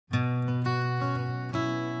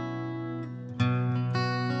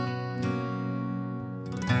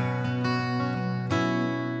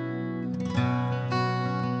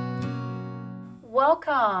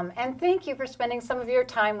Welcome, and thank you for spending some of your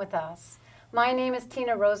time with us. My name is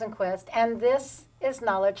Tina Rosenquist, and this is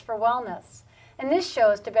Knowledge for Wellness. And this show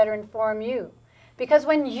is to better inform you, because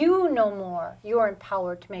when you know more, you are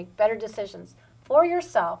empowered to make better decisions for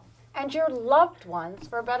yourself and your loved ones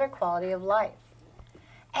for a better quality of life.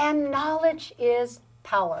 And knowledge is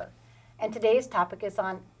power. And today's topic is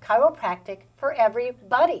on chiropractic for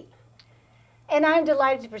everybody. And I'm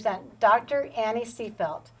delighted to present Dr. Annie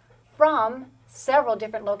Seefeldt from several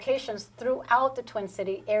different locations throughout the Twin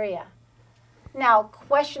City area. Now,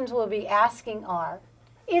 questions we'll be asking are,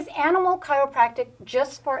 is animal chiropractic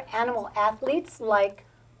just for animal athletes like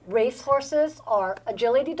racehorses or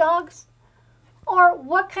agility dogs? Or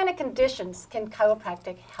what kind of conditions can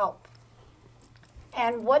chiropractic help?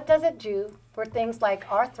 And what does it do for things like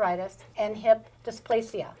arthritis and hip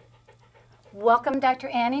dysplasia? Welcome, Dr.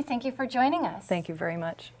 Annie. Thank you for joining us. Thank you very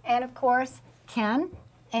much. And of course, Ken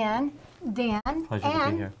and Dan. Pleasure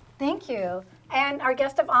to be here. Thank you. And our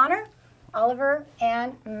guest of honor, Oliver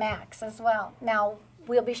and Max as well. Now,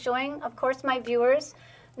 we'll be showing, of course, my viewers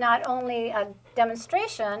not only a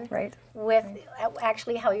demonstration with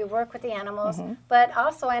actually how you work with the animals, but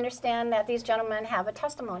also I understand that these gentlemen have a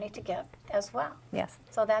testimony to give as well. Yes.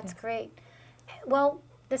 So that's great. Well,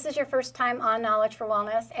 this is your first time on Knowledge for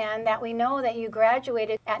Wellness, and that we know that you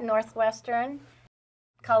graduated at Northwestern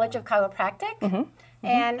College of Chiropractic.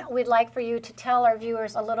 And we'd like for you to tell our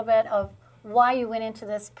viewers a little bit of why you went into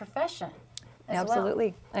this profession as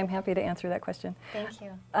Absolutely. I'm happy to answer that question. Thank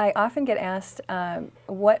you. I often get asked,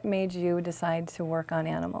 what made you decide to work on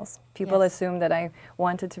animals? People assume that I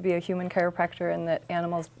wanted to be a human chiropractor and that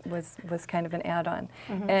animals was kind of an add-on.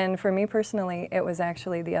 And for me personally, it was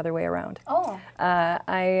actually the other way around. Oh.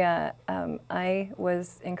 I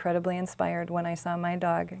was incredibly inspired when I saw my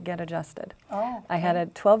dog get adjusted. Oh, okay. I had a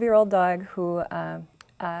 12-year-old dog who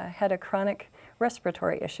had a chronic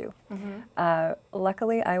respiratory issue.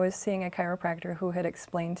 Luckily, I was seeing a chiropractor who had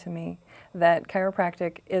explained to me that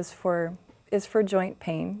chiropractic is for joint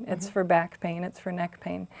pain, it's for back pain, it's for neck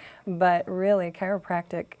pain, but really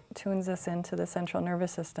chiropractic tunes us into the central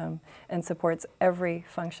nervous system and supports every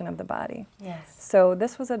function of the body. Yes. So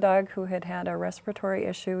this was a dog who had had a respiratory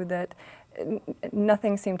issue that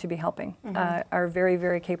nothing seemed to be helping. Our very,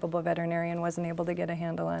 very capable veterinarian wasn't able to get a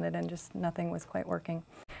handle on it, and just nothing was quite working.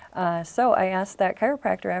 So I asked that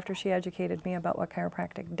chiropractor, after she educated me about what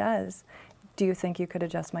chiropractic does, do you think you could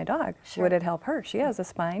adjust my dog? Sure. Would it help her? She has a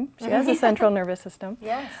spine. She has a central nervous system.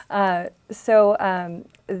 Yes.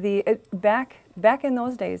 Back in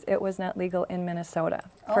those days, it was not legal in Minnesota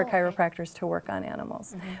for chiropractors to work on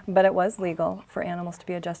animals, but it was legal for animals to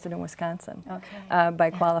be adjusted in Wisconsin by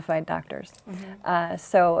qualified doctors.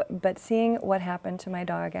 But seeing what happened to my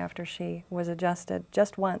dog after she was adjusted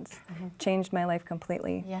just once changed my life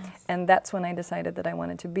completely. Yes. And that's when I decided that I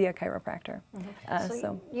wanted to be a chiropractor.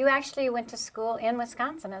 So you actually went to school in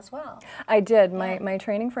Wisconsin as well. I did. My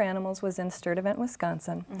training for animals was in Sturtevant,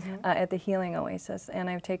 Wisconsin, at the Healing Oasis, and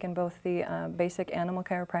I've taken both the basic animal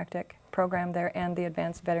chiropractic program there and the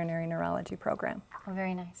advanced veterinary neurology program. Oh,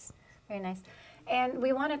 very nice, very nice. And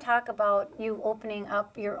we want to talk about you opening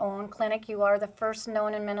up your own clinic. You are the first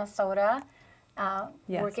known in Minnesota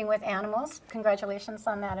working with animals. Congratulations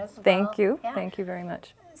on that as well. Thank you. Yeah. Thank you very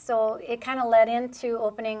much. So it kind of led into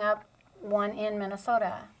opening up one in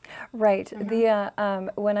Minnesota. Right.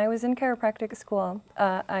 When I was in chiropractic school,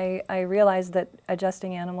 I realized that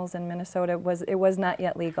adjusting animals in Minnesota was not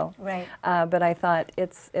yet legal. Right. But I thought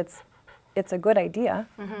it's a good idea.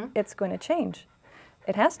 It's going to change.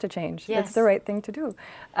 It has to change. Yes. It's the right thing to do.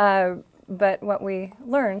 But what we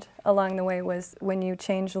learned along the way was when you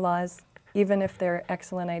change laws, even if they're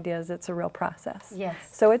excellent ideas, it's a real process. Yes.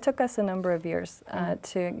 So it took us a number of years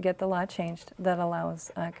to get the law changed that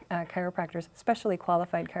allows chiropractors, especially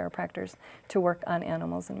qualified chiropractors, to work on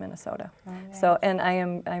animals in Minnesota. Oh, yes. So, and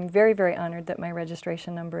I'm very, very honored that my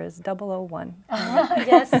registration number is 001.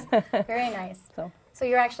 Yes, very nice. So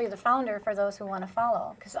you're actually the founder for those who want to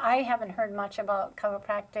follow, because I haven't heard much about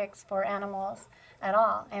chiropractics for animals at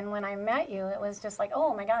all. And when I met you, it was just like,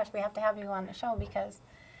 oh my gosh, we have to have you on the show, because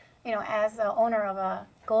you know, as the owner of a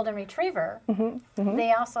golden retriever,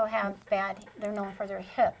 they also have they're known for their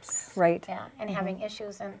hips. Right. Yeah, and having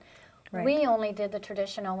issues. And we only did the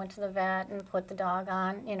traditional, went to the vet and put the dog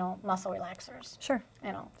on, you know, muscle relaxers. Sure.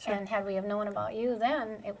 You know, and had we have known about you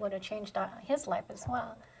then, it would have changed his life as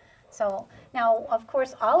well. So now, of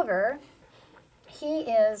course, Oliver, he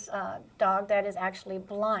is a dog that is actually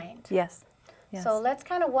blind. Yes. Yes. So let's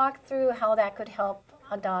kind of walk through how that could help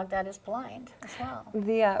a dog that is blind as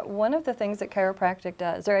well. One of the things that chiropractic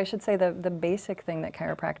does, or I should say the basic thing that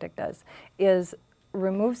chiropractic does, is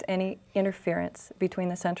removes any interference between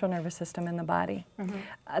the central nervous system and the body.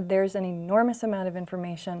 There's an enormous amount of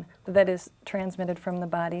information that is transmitted from the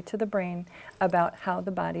body to the brain about how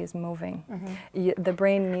the body is moving. The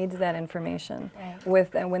brain needs that information.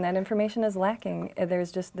 When that information is lacking,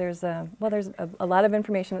 there's a lot of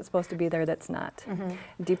information that's supposed to be there that's not.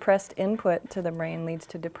 Depressed input to the brain leads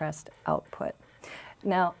to depressed output.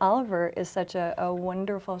 Now, Oliver is such a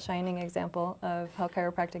wonderful, shining example of how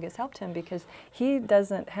chiropractic has helped him because he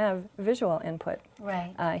doesn't have visual input.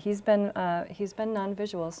 Right. He's been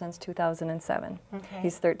non-visual since 2007. Okay.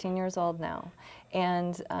 He's 13 years old now.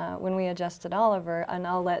 And when we adjusted Oliver, and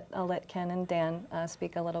I'll let Ken and Dan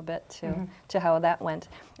speak a little bit to how that went.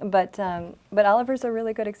 But Oliver's a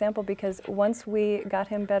really good example because once we got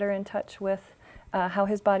him better in touch with how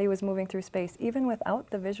his body was moving through space, even without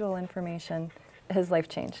the visual information, his life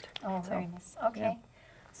changed. Oh, very nice. Okay.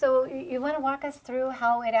 So you want to walk us through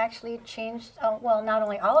how it actually changed, well, not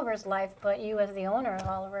only Oliver's life, but you as the owner of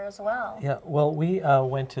Oliver as well. Yeah, well, we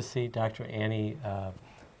went to see Dr. Annie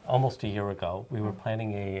almost a year ago. We were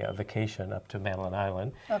planning a vacation up to Madeline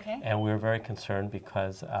Island. Okay. And we were very concerned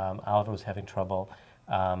because Oliver was having trouble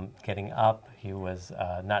getting up. He was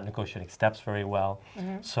not negotiating steps very well.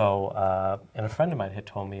 So, and a friend of mine had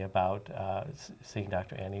told me about seeing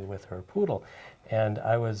Dr. Annie with her poodle. And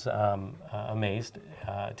I was amazed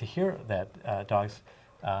to hear that dogs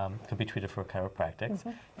could be treated for chiropractic.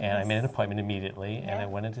 And I made an appointment immediately, and I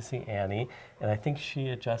went in to see Annie. And I think she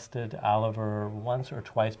adjusted Oliver once or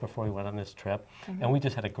twice before we went on this trip. And we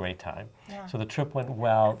just had a great time. So the trip went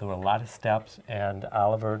well. There were a lot of steps, and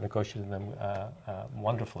Oliver negotiated them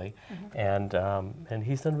wonderfully. And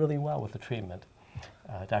he's done really well with the treatment.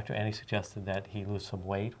 Dr. Annie suggested that he lose some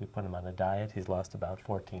weight. We put him on a diet. He's lost about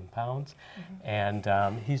 14 pounds. And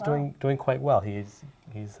he's doing quite well. He's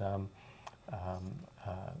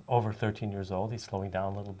over 13 years old. He's slowing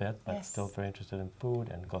down a little bit, but still very interested in food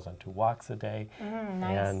and goes on 2 walks a day.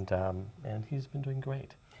 Nice. And he's been doing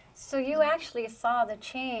great. So you actually saw the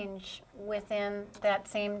change within that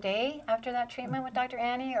same day after that treatment with Dr.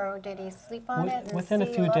 Annie, or did he sleep on it? And Within a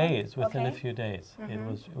see few lot? days. Within a Okay. few days.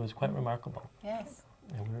 It was quite remarkable. Yes.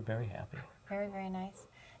 And we were very happy. Very, very nice.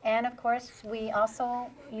 And of course,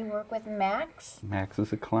 you work with Max. Max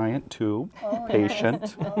is a client too, Oh,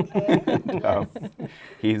 patient. Okay. And,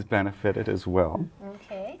 he's benefited as well.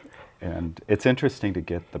 Okay. And it's interesting to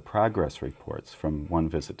get the progress reports from one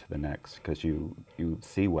visit to the next because you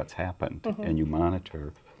see what's happened and you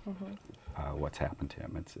monitor what's happened to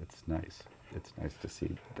him. It's nice. It's nice to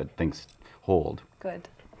see that things hold. Good,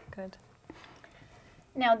 good.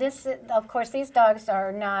 Now, of course, these dogs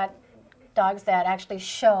are not dogs that actually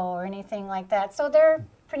show or anything like that. So they're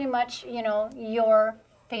pretty much, your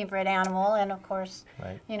favorite animal, and of course,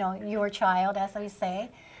 your child, as we say.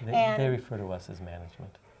 They refer to us as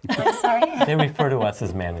management. I'm sorry? They refer to us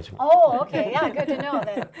as management. Oh, okay. Yeah, good to know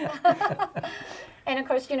that. And of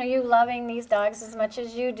course, you loving these dogs as much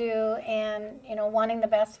as you do, and wanting the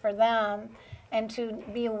best for them, and to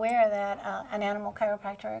be aware that an animal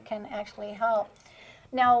chiropractor can actually help.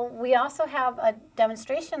 Now, we also have a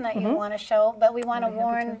demonstration that you want to show, but we want to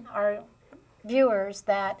warn our viewers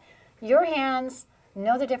that your hands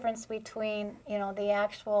know the difference between, the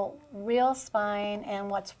actual real spine and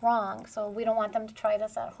what's wrong. So we don't want them to try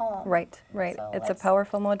this at home. Right, right. So It's a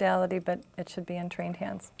powerful modality, but it should be in trained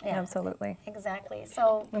hands. Yeah. Absolutely. Exactly.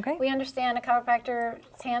 So Okay. we understand a chiropractor's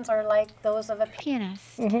hands are like those of a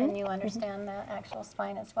pianist, and you understand the actual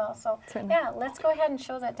spine as well. So Certainly. yeah, let's go ahead and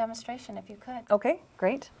show that demonstration if you could. Okay,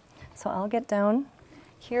 great. So I'll get down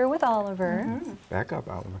here with Oliver. Back up,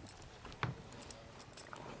 Oliver.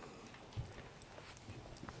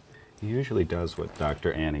 He usually does what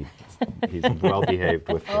Dr. Annie. He's well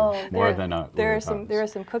behaved with more than a. There are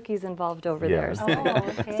some cookies involved over there. So,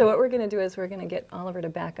 Okay. so what we're going to do is we're going to get Oliver to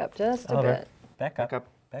back up just a Oliver, bit. back up. Back up.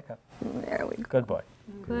 Back up. There we go. Good boy.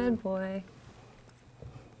 Good boy.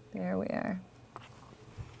 There we are.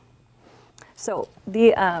 So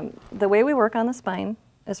the way we work on the spine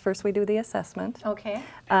is first we do the assessment. Okay.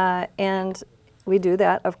 And we do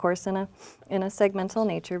that, of course, in a segmental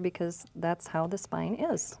nature because that's how the spine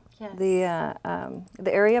is. Yes.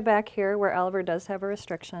 The area back here where Oliver does have a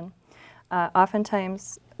restriction,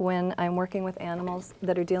 oftentimes when I'm working with animals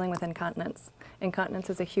that are dealing with incontinence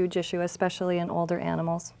is a huge issue, especially in older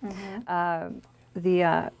animals.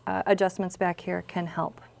 The adjustments back here can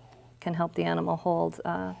help the animal hold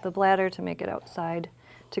the bladder to make it outside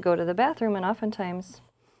to go to the bathroom, and oftentimes,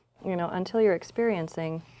 until you're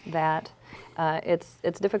experiencing that,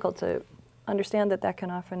 it's difficult to understand that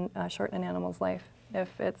can often shorten an animal's life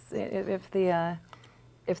if the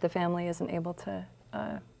family isn't able to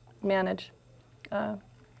manage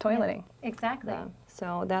toileting. Yeah, exactly.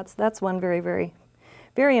 So that's one very, very,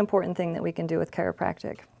 very important thing that we can do with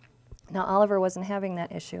chiropractic. Now, Oliver wasn't having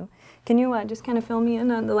that issue. Can you just kind of fill me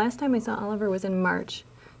in on, the last time I saw Oliver was in March.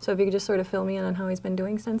 So if you could just sort of fill me in on how he's been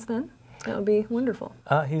doing since then, that would be wonderful.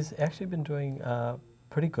 He's actually been doing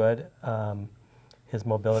pretty good. His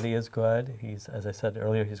mobility is good. He's, as I said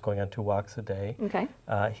earlier, he's going on 2 walks a day. Okay.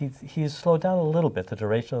 He's slowed down a little bit, the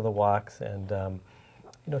duration of the walks, and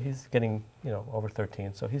you know, he's getting, you know, over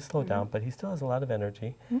 13, so he's slowed down, but he still has a lot of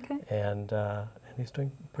energy. Okay. And he's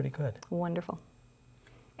doing pretty good. Wonderful.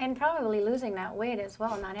 And probably losing that weight as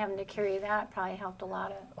well, not having to carry that probably helped a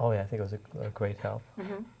lot. Oh yeah, I think it was a great help.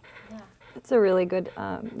 Yeah. It's a really good,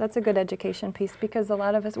 that's a good education piece, because a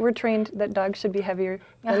lot of us, we're trained that dogs should be heavier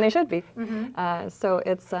than they should be. So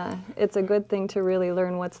it's a good thing to really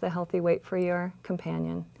learn what's the healthy weight for your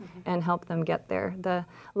companion and help them get there. The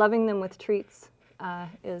loving them with treats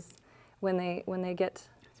is when they get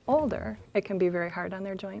older, it can be very hard on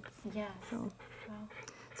their joints. Yes.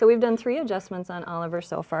 So we've done 3 adjustments on Oliver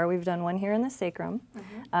so far. We've done one here in the sacrum,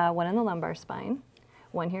 one in the lumbar spine,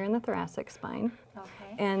 one here in the thoracic spine.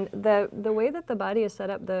 Okay. And the way that the body is set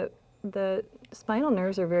up, the spinal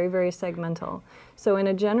nerves are very, very segmental. So in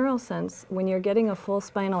a general sense, when you're getting a full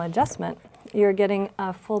spinal adjustment, you're getting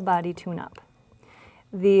a full body tune-up.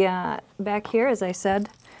 The back here, as I said,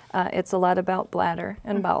 it's a lot about bladder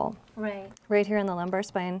and bowel. Right. Right here in the lumbar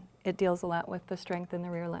spine, it deals a lot with the strength in the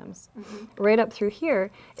rear limbs. Right up through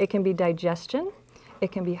here, it can be digestion,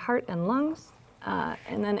 it can be heart and lungs,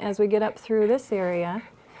 and then as we get up through this area,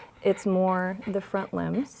 it's more the front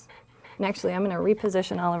limbs. And actually, I'm going to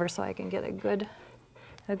reposition Oliver so I can get a good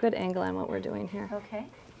angle on what we're doing here. Okay.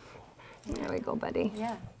 There we go, buddy.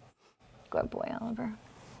 Yeah. Good boy, Oliver.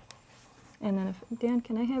 And then if, Dan,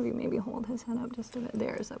 can I have you maybe hold his head up just a bit?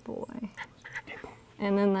 There's a boy.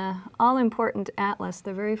 And then the all-important atlas,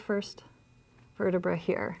 the very first vertebra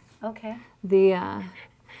here. Okay.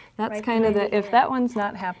 That's Right kind of behind the, the if ear. that one's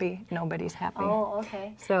not happy, nobody's happy. Oh,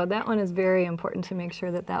 okay. So that one is very important to make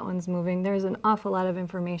sure that that one's moving. There's an awful lot of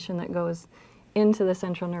information that goes into the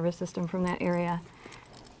central nervous system from that area.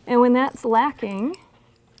 And when that's lacking,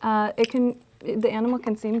 the animal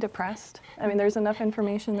can seem depressed. I mean, there's enough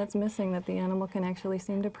information that's missing that the animal can actually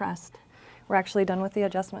seem depressed. We're actually done with the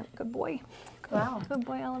adjustment. Good boy. Wow. Good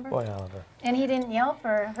boy, Oliver. Boy, Oliver. And he didn't yelp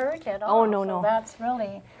or hurt at all. Oh, no, so no. That's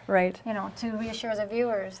really, Right. you know, to reassure the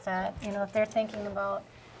viewers that, you know, if they're thinking about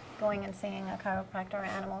going and seeing a chiropractor or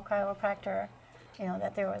animal chiropractor, you know,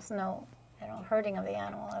 that there was no, you know, hurting of the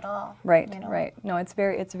animal at all. Right, you know? right. No, it's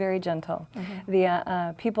very gentle.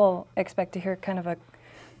 The people expect to hear kind of a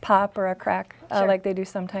pop or a crack Sure. like they do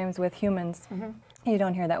sometimes with humans. You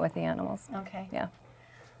don't hear that with the animals. Okay. Yeah.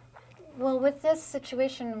 Well, with this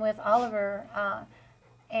situation with Oliver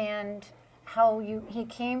and how he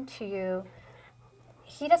came to you,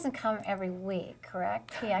 he doesn't come every week,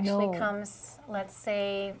 correct? He actually No. comes, let's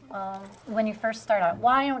say, when you first start out.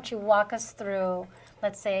 Why don't you walk us through,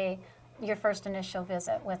 let's say, your first initial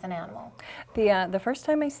visit with an animal? The first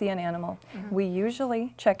time I see an animal, we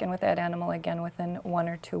usually check in with that animal again within 1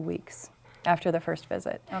 or 2 weeks after the first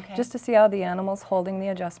visit, Okay. just to see how the animal's holding the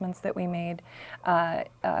adjustments that we made.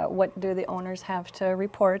 What do the owners have to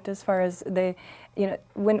report as far as they, you know,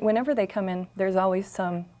 whenever they come in, there's always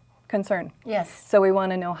some concern. Yes. So we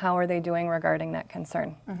want to know how are they doing regarding that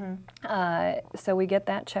concern. So we get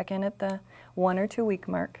that check-in at the 1 or 2 week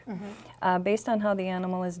mark. Based on how the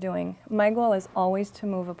animal is doing, my goal is always to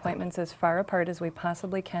move appointments as far apart as we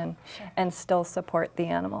possibly can and still support the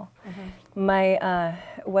animal.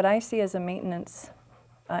 What I see as a maintenance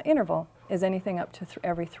interval is anything up to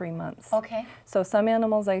every 3 months. Okay. So some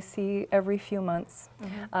animals I see every few months.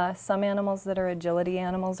 Some animals that are agility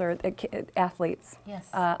animals or athletes, Yes.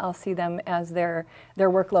 I'll see them as their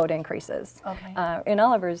workload increases. Okay. In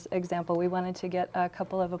Oliver's example, we wanted to get a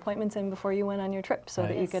couple of appointments in before you went on your trip so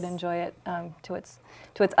that you could Yes. enjoy it to its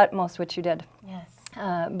utmost, which you did. Yes.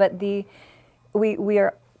 But we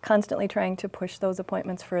are constantly trying to push those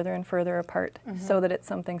appointments further and further apart so that it's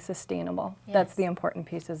something sustainable. That's Yes. the important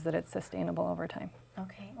piece, is that it's sustainable over time.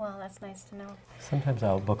 Okay. Well, that's nice to know. Sometimes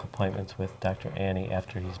I'll book appointments with Dr. Annie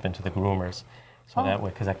after he's been to the groomers, so that way,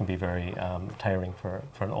 because that can be very tiring for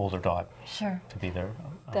an older dog Sure. to be there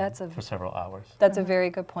for several hours. That's a very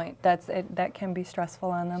good point. That can be stressful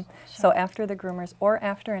on them. So after the groomers or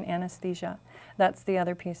after an anesthesia, that's the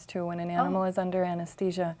other piece too. When an animal is under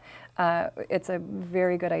anesthesia, it's a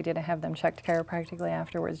very good idea to have them checked chiropractically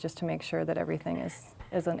afterwards, just to make sure that everything is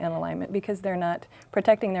in alignment, because they're not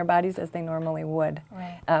protecting their bodies as they normally would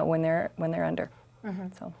Right. when they're under.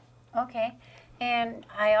 So. Okay. And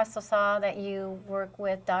I also saw that you work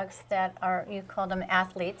with dogs that are, you call them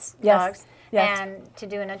athletes, Yes. dogs, Yes. and to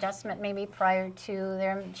do an adjustment maybe prior to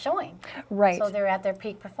their showing. Right. So they're at their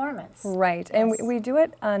peak performance. Right, Yes. and we do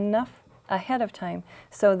it enough ahead of time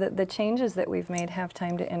so that the changes that we've made have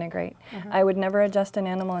time to integrate. I would never adjust an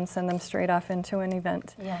animal and send them straight off into an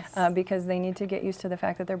event Yes. because they need to get used to the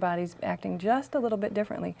fact that their body's acting just a little bit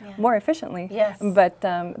differently, Yeah. more efficiently. Yes. But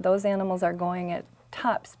those animals are going at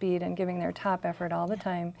top speed and giving their top effort all the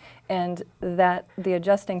time, and that the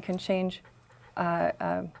adjusting can change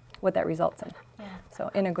what that results in. Yeah. So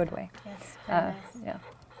in a good way. Yes. Very nice. Yeah.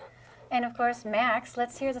 And of course, Max.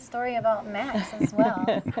 Let's hear the story about Max as well.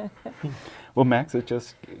 Well, Max is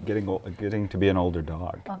just getting to be an older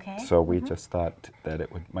dog. Okay. So we just thought that it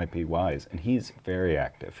might be wise, and he's very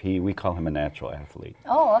active. We call him a natural athlete.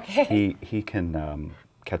 Oh, okay. He can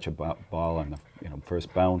catch a ball on the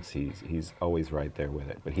first bounce. He's always right there with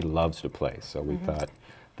it. But he loves to play. So we thought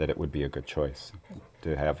that it would be a good choice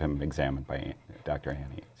to have him examined by Dr.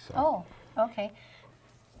 Annie. So. Oh, okay.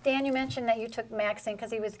 Dan, you mentioned that you took Max in because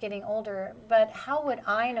he was getting older, but how would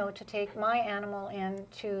I know to take my animal in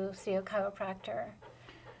to see a chiropractor?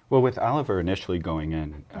 Well, with Oliver initially going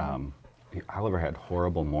in, Oliver had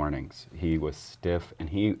horrible mornings. He was stiff, and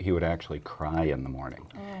he would actually cry in the morning.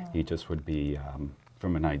 Oh. He just would be,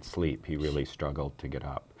 from a night's sleep, he really struggled to get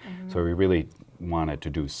up. So we really wanted to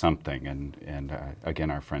do something, and again,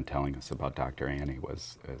 our friend telling us about Dr. Annie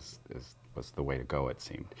was the way to go, it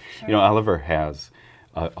seemed. Sure. You know, Oliver has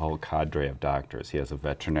a whole cadre of doctors. He has a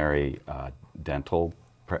veterinary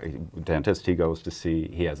dentist he goes to see.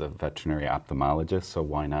 He has a veterinary ophthalmologist, so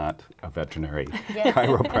why not a veterinary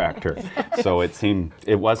chiropractor? So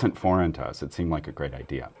it wasn't foreign to us. It seemed like a great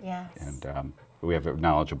idea. Yes. And we have a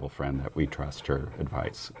knowledgeable friend that we trust her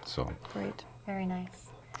advice. So Great. Very nice.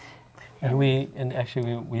 And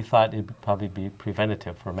actually we thought it'd probably be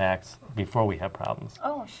preventative for Max before we have problems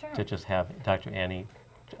Oh, sure. to just have Dr. Annie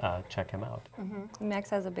check him out. Max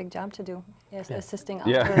has a big job to do, assisting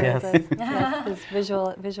Yeah. Oliver Yes. as his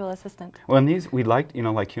visual assistant. well, and these we like,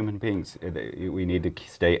 like human beings, we need to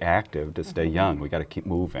stay active to stay young. We got to keep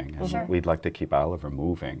moving, and Sure. we'd like to keep Oliver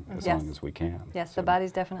moving as Yes. long as we can. Yes, So- the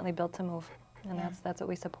body's definitely built to move, and Yeah. that's what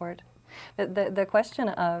we support. The question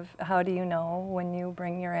of how do you know when you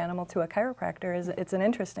bring your animal to a chiropractor it's an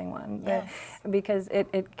interesting one, Yes. because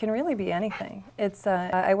it can really be anything. It's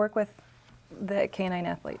I work with the canine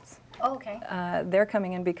athletes. Oh, okay. They're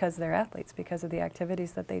coming in because they're athletes, because of the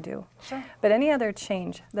activities that they do. Sure. But any other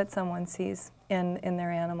change that someone sees in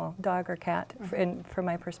their animal, dog or cat, from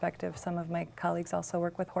my perspective, some of my colleagues also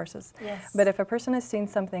work with horses. Yes. But if a person has seen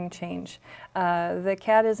something change, the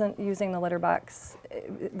cat isn't using the litter box,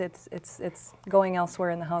 it's going elsewhere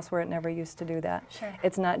in the house where it never used to do that. Sure.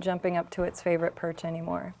 It's not jumping up to its favorite perch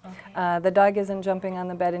anymore. Okay. The dog isn't jumping on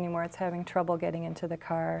the bed anymore, it's having trouble getting into the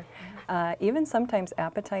car. Even sometimes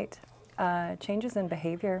appetite. Changes in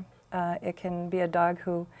behavior. It can be a dog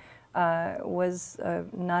who was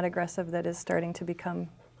not aggressive that is starting to become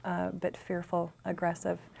a bit fearful,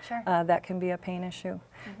 aggressive. Sure. That can be a pain issue.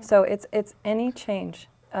 So it's any change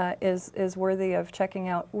is worthy of checking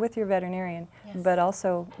out with your veterinarian, Yes. but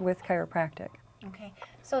also with chiropractic. Okay.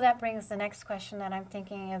 So that brings the next question that I'm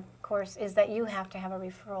thinking, of course, is that you have to have a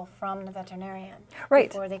referral from the veterinarian Right.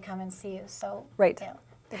 before they come and see you. So, Right. yeah,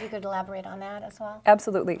 if you could elaborate on that as well.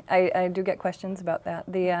 Absolutely. I do get questions about that.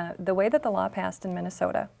 The way that the law passed in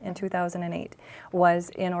Minnesota in 2008 was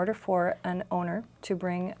in order for an owner to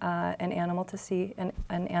bring an animal to see an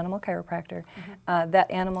animal chiropractor, that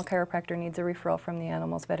animal chiropractor needs a referral from the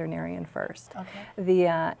animal's veterinarian first. Okay.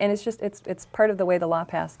 And it's part of the way the law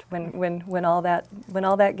passed. When all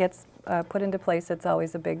that gets put into place, it's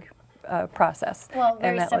always a big process. Well, And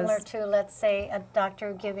very that similar was- to, let's say, a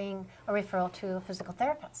doctor giving a referral to a physical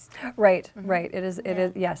therapist. Right, right. It is. It Yeah.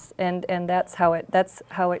 is. Yes, and that's how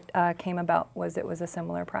it came about. It was a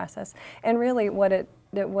similar process, and really what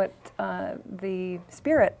the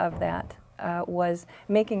spirit of that was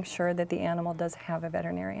making sure that the animal does have a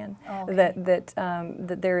veterinarian. Oh, okay. That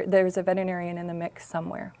there's a veterinarian in the mix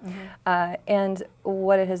somewhere, and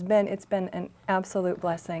what it has been, it's been an absolute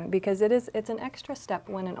blessing because it's an extra step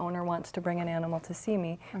when an owner wants to bring an animal to see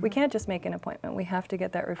me. We can't just make an appointment. We have to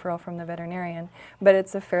get that referral from the veterinarian, but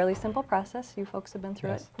it's a fairly simple process. You folks have been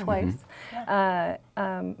through Yes. it twice.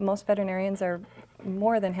 Most veterinarians are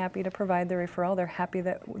more than happy to provide the referral. They're happy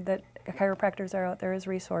that chiropractors are out there as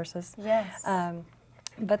resources. Yes.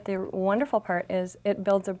 But the wonderful part is it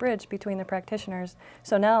builds a bridge between the practitioners.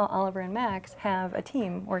 So now Oliver and Max have a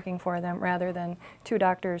team working for them rather than two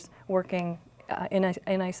doctors working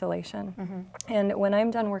in isolation. And when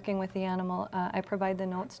I'm done working with the animal, I provide the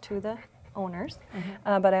notes to the owners,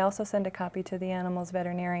 but I also send a copy to the animal's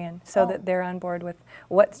veterinarian so that they're on board with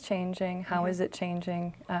what's changing, how is it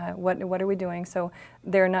changing, what are we doing, so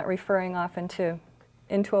they're not referring off into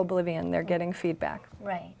oblivion, they're getting feedback.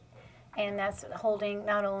 Right. And that's holding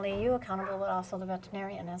not only you accountable, but also the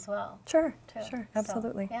veterinarian as well. Sure, too. sure,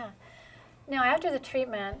 absolutely. So, yeah. Now, after the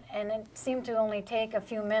treatment, and it seemed to only take a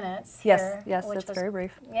few minutes Yes, here, yes, which it's was, very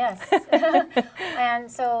brief. Yes.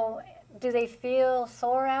 And so, do they feel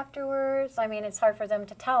sore afterwards? I mean, it's hard for them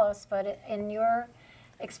to tell us, but in your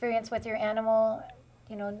experience with your animal,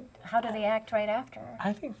 you know, how do they act right after?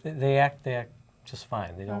 I think they act just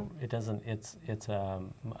fine. They don't. It doesn't. It's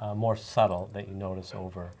more subtle that you notice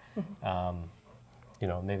over, you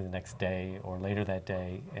know, maybe the next day or later that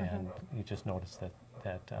day, and you just notice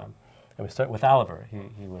that. And we start with Oliver.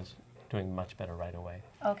 He was doing much better right away.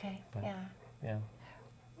 Okay. But, yeah. Yeah.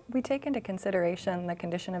 We take into consideration the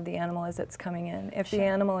condition of the animal as it's coming in. If the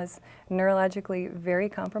animal is neurologically very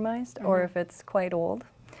compromised, or if it's quite old,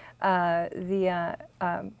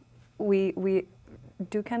 we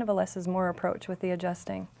do kind of a less is more approach with the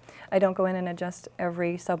adjusting. I don't go in and adjust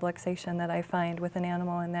every subluxation that I find with an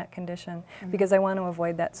animal in that condition because I want to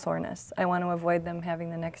avoid that soreness. I want to avoid them having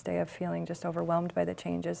the next day of feeling just overwhelmed by the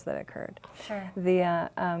changes that occurred. Sure.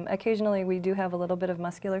 Occasionally we do have a little bit of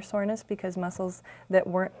muscular soreness because muscles that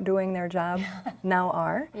weren't doing their job now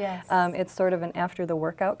are. Yes. It's sort of an after the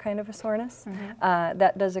workout kind of a soreness.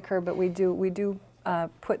 That does occur, but we do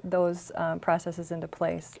put those processes into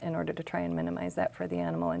place in order to try and minimize that for the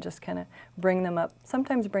animal and just kind of bring them up,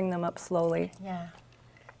 sometimes bring them up slowly. Yeah,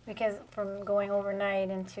 because from going overnight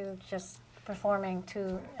into just performing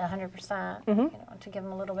to 100%, you know, to give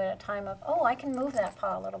them a little bit of time of, oh, I can move that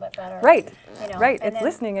paw a little bit better. Right, you know, right, and it's then,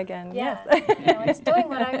 listening again, yeah, yes. you know, it's doing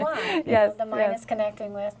what I want. Yes, The mind yes. is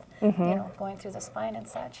connecting with, you know, going through the spine and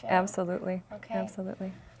such. Yeah. Absolutely, Okay.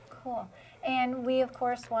 absolutely. Cool. And we, of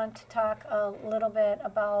course, want to talk a little bit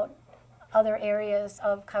about other areas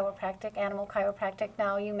of chiropractic, animal chiropractic.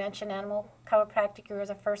 Now, you mentioned animal chiropractic. You were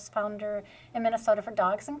the first founder in Minnesota for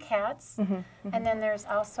dogs and cats. And then there's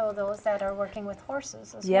also those that are working with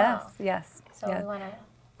horses as well. Yes, So yes. we want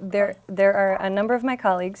to... There are a number of my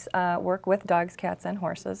colleagues work with dogs, cats, and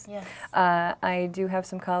horses. Yes. I do have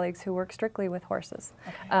some colleagues who work strictly with horses.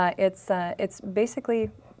 Okay. It's basically,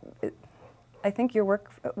 I think your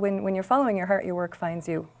work, when you're following your heart, your work finds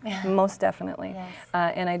you, most definitely. Yes.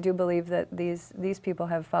 And I do believe that these people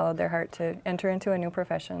have followed their heart to enter into a new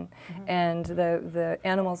profession, and the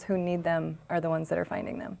animals who need them are the ones that are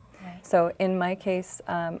finding them. Right. So in my case,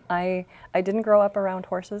 I didn't grow up around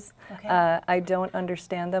horses. Okay. I don't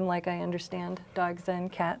understand them like I understand dogs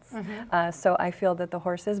and cats. So I feel that the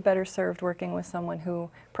horse is better served working with someone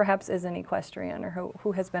who perhaps is an equestrian or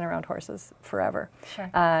who has been around horses forever.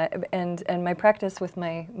 Sure. And my practice with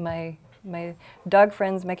my dog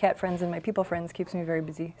friends, my cat friends, and my people friends keeps me very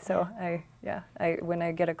busy. So when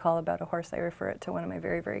I get a call about a horse, I refer it to one of my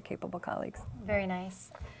very, very capable colleagues. Very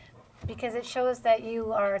nice. Because it shows that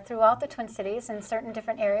you are throughout the Twin Cities in certain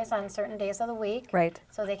different areas on certain days of the week. Right.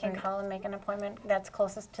 So they can call and make an appointment that's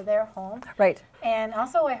closest to their home. Right. And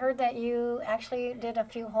also I heard that you actually did a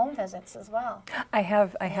few home visits as well. I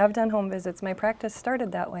have done home visits. My practice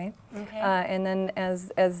started that way. Okay. And then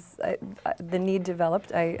as the need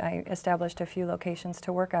developed, I established a few locations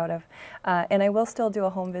to work out of. And I will still do a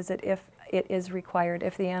home visit if it is required,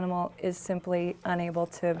 if the animal is simply unable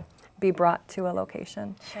to be brought to a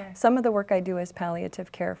location. Sure. Some of the work I do is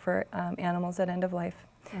palliative care for animals at end of life.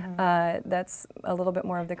 That's a little bit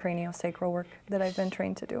more of the craniosacral work that I've been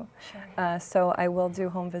trained to do. Sure. So I will do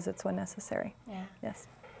home visits when necessary. Yeah. Yes.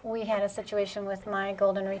 We had a situation with my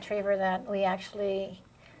golden retriever that we actually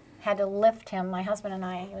had to lift him, my husband and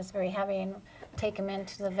I. He was very heavy, and take him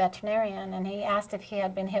into the veterinarian, and he asked if he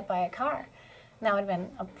had been hit by a car. And that would have been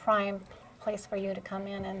a prime place for you to come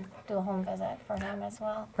in and do a home visit for him as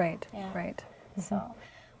well. Right, Yeah. right. So,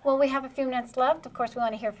 well, we have a few minutes left. Of course, we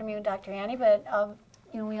want to hear from you, Dr. Annie, but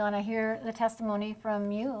you know, we want to hear the testimony from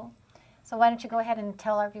you. So why don't you go ahead and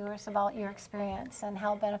tell our viewers about your experience and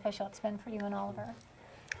how beneficial it's been for you and Oliver.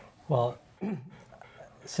 Well,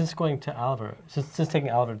 since taking Oliver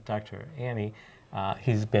to Dr. Annie,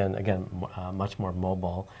 he's been, again, much more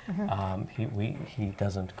mobile. He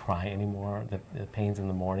doesn't cry anymore. The pains in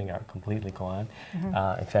the morning are completely gone.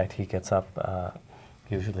 In fact, he gets up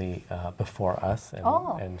usually before us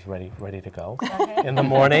and is ready to go in the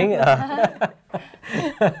morning.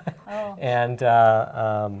 And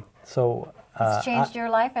so... it's changed your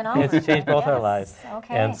life and ours. It's changed both our lives.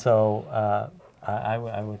 Okay. And so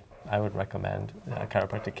I would recommend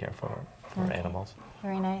chiropractic care for animals.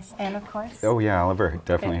 Very nice. And of course? Oh yeah, Oliver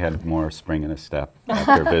definitely had more spring in his step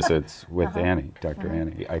after visits with Annie, Dr.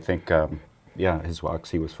 Annie. I think, yeah, his walks,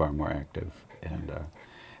 he was far more active.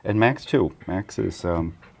 And Max too. Max is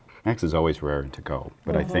always raring to go,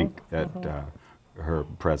 but I think that her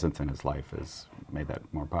presence in his life has made that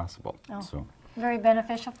more possible. Oh. So. Very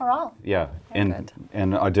beneficial for all. Yeah, and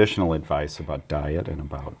additional advice about diet and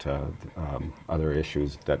about other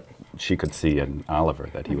issues that she could see in Oliver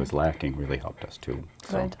that he was lacking really helped us too.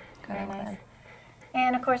 Good. Very nice.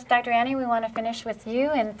 And of course, Dr. Annie, we want to finish with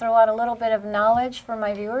you and throw out a little bit of knowledge for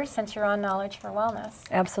my viewers since you're on Knowledge for Wellness.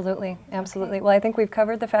 Absolutely, absolutely. Well, I think we've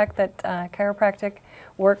covered the fact that chiropractic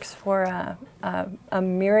works for a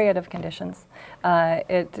myriad of conditions.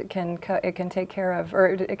 It can take care of,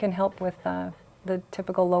 or it can help with the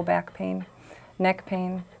typical low back pain, neck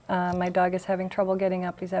pain. My dog is having trouble getting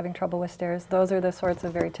up. He's having trouble with stairs. Those are the sorts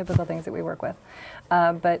of very typical things that we work with.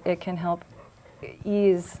 But it can help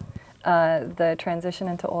ease the transition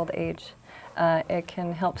into old age. It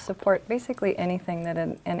can help support basically anything that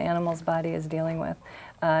an animal's body is dealing with.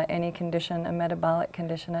 Any condition, a metabolic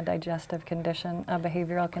condition, a digestive condition, a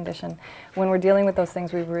behavioral condition. When we're dealing with those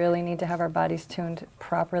things, we really need to have our bodies tuned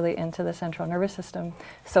properly into the central nervous system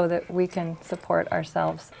so that we can support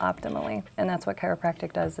ourselves optimally. And that's what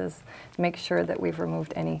chiropractic does, is make sure that we've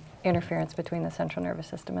removed any interference between the central nervous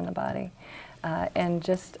system and the body. And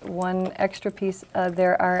just one extra piece,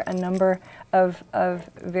 there are a number of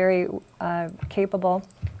very capable,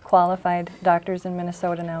 qualified doctors in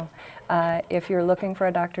Minnesota now. If you're looking for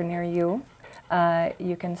a doctor near you,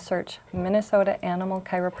 you can search Minnesota Animal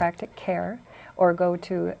Chiropractic Care or go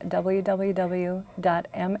to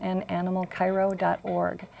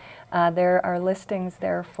www.mnanimalchiro.org. There are listings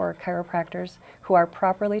there for chiropractors who are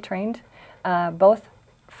properly trained, both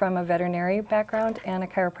from a veterinary background and a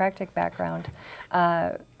chiropractic background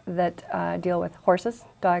that deal with horses,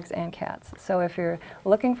 dogs, and cats. So if you're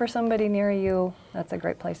looking for somebody near you, that's a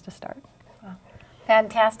great place to start. Wow.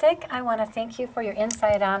 Fantastic. I want to thank you for your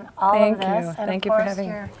insight on all of this. And thank of you for course, having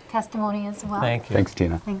your testimony as well. Thank you. Thanks,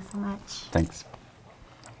 Tina. Thanks so much. Thanks.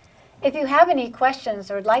 If you have any questions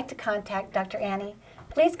or would like to contact Dr. Annie,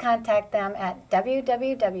 please contact them at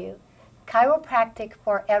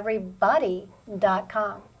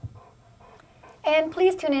www.chiropracticforeverybody.com. And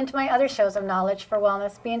please tune in to my other shows of Knowledge for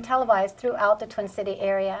Wellness being televised throughout the Twin City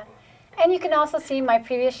area. And you can also see my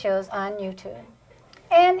previous shows on YouTube.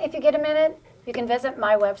 And if you get a minute, you can visit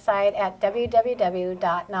my website at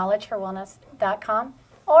www.knowledgeforwellness.com,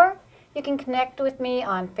 or you can connect with me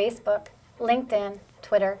on Facebook, LinkedIn,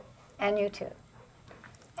 Twitter, and YouTube.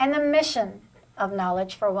 And the mission of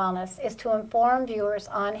Knowledge for Wellness is to inform viewers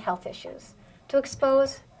on health issues, to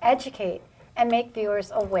expose, educate, and make viewers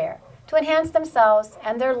aware, to enhance themselves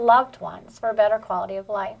and their loved ones for a better quality of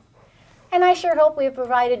life. And I sure hope we have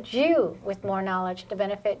provided you with more knowledge to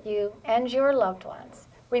benefit you and your loved ones.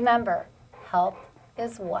 Remember, health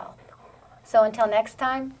is wealth. So until next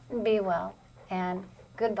time, be well, and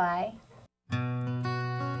goodbye.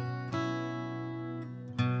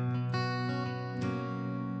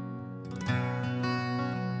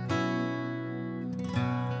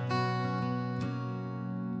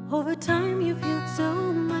 Over time you've healed so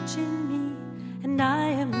much in me, and I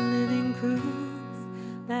am living proof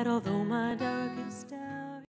that although my darkest